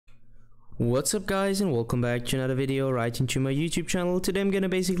What's up guys, and welcome back to another video right into my YouTube channel. Today I'm gonna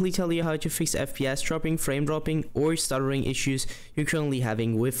basically tell you how to fix FPS dropping, frame dropping or stuttering issues you're currently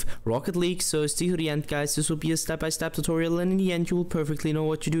having with Rocket League. So stick to the end guys, this will be a step-by-step tutorial and in the end you will perfectly know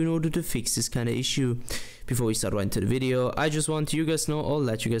what to do in order to fix this kind of issue. Before we start right into the video, I just want you guys know or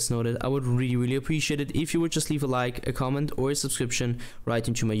let you guys know that I would really appreciate it if you would just leave a like, a comment or a subscription right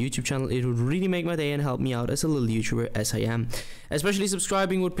into my YouTube channel. It would really make my day and help me out as a little YouTuber as I am. Especially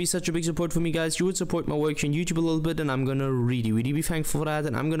subscribing would be such a big support for me guys. You would support my work on YouTube a little bit and I'm gonna really be thankful for that,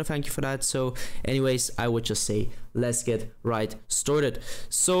 and I'm gonna thank you for that. So anyways, I would just say let's get right started.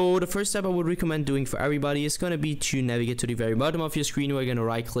 So the first step I would recommend doing for everybody is gonna be to navigate to the very bottom of your screen. We're gonna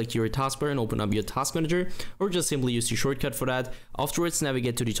right click your taskbar and open up your task manager, or just simply use the shortcut for that. Afterwards,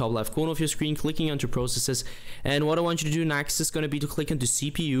 navigate to the top left corner of your screen, clicking onto processes, and what I want you to do next is going to be to click into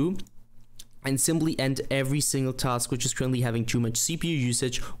CPU and simply end every single task which is currently having too much CPU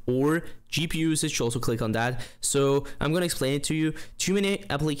usage or GPU usage. Also click on that. So I'm going to explain it to you. Too many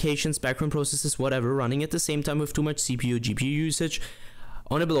applications, background processes, whatever, running at the same time with too much CPU GPU usage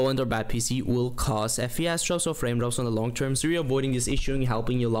on a below end or bad PC will cause FPS drops or frame drops on the long term. So you're avoiding this issue and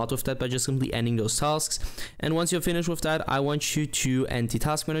helping you a lot with that by just simply ending those tasks. And once you're finished with that, I want you to end the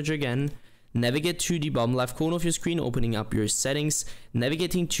task manager again. Navigate to the bottom left corner of your screen, opening up your settings,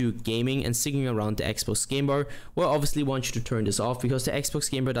 navigating to gaming and sticking around the Xbox game bar. Well, obviously want you to turn this off because the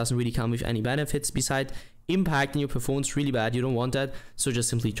Xbox game bar doesn't really come with any benefits beside impacting your performance really bad. You don't want that, so just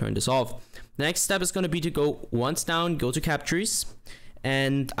simply turn this off. The next step is going to be to go once down, go to captures,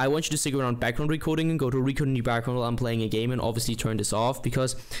 and I want you to stick around background recording and go to recording the background while I'm playing a game, and obviously turn this off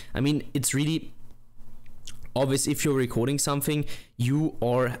because I mean it's really obvious if you're recording something you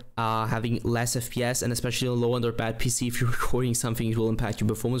are having less FPS, and especially on low end or bad PC, if you're recording something it will impact your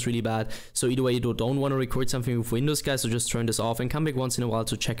performance really bad. So either way, you don't want to record something with Windows guys, so just turn this off and come back once in a while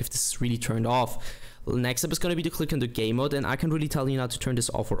to check if this is really turned off. Next step is going to be to click into game mode, and I can really tell you now to turn this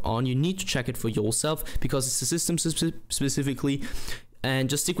off or on. You need to check it for yourself because it's the system specifically,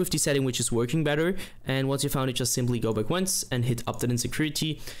 and just stick with the setting which is working better. And once you found it, just simply go back once and hit update and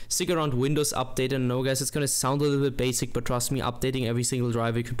security. Stick around Windows update, and I know guys it's gonna sound a little bit basic, but trust me, updating every single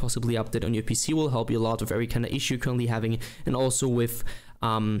driver you could possibly update on your PC will help you a lot with every kind of issue you're currently having, and also with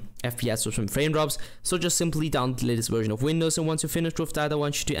FPS or some frame drops. So just simply download the latest version of Windows, and once you're finished with that, I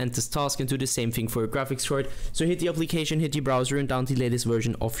want you to end this task and do the same thing for your graphics card. So hit the application, hit the browser, and download the latest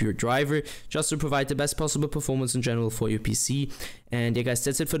version of your driver just to provide the best possible performance in general for your PC. And yeah guys,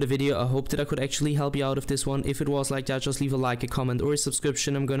 that's it for the video. I hope that I could actually help you out with this one. If it was like that, just leave a like, a comment or a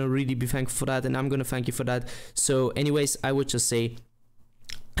subscription. I'm gonna really be thankful for that, and I'm gonna thank you for that. So anyways, I would just say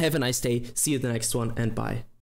have a nice day, see you at the next one, and bye.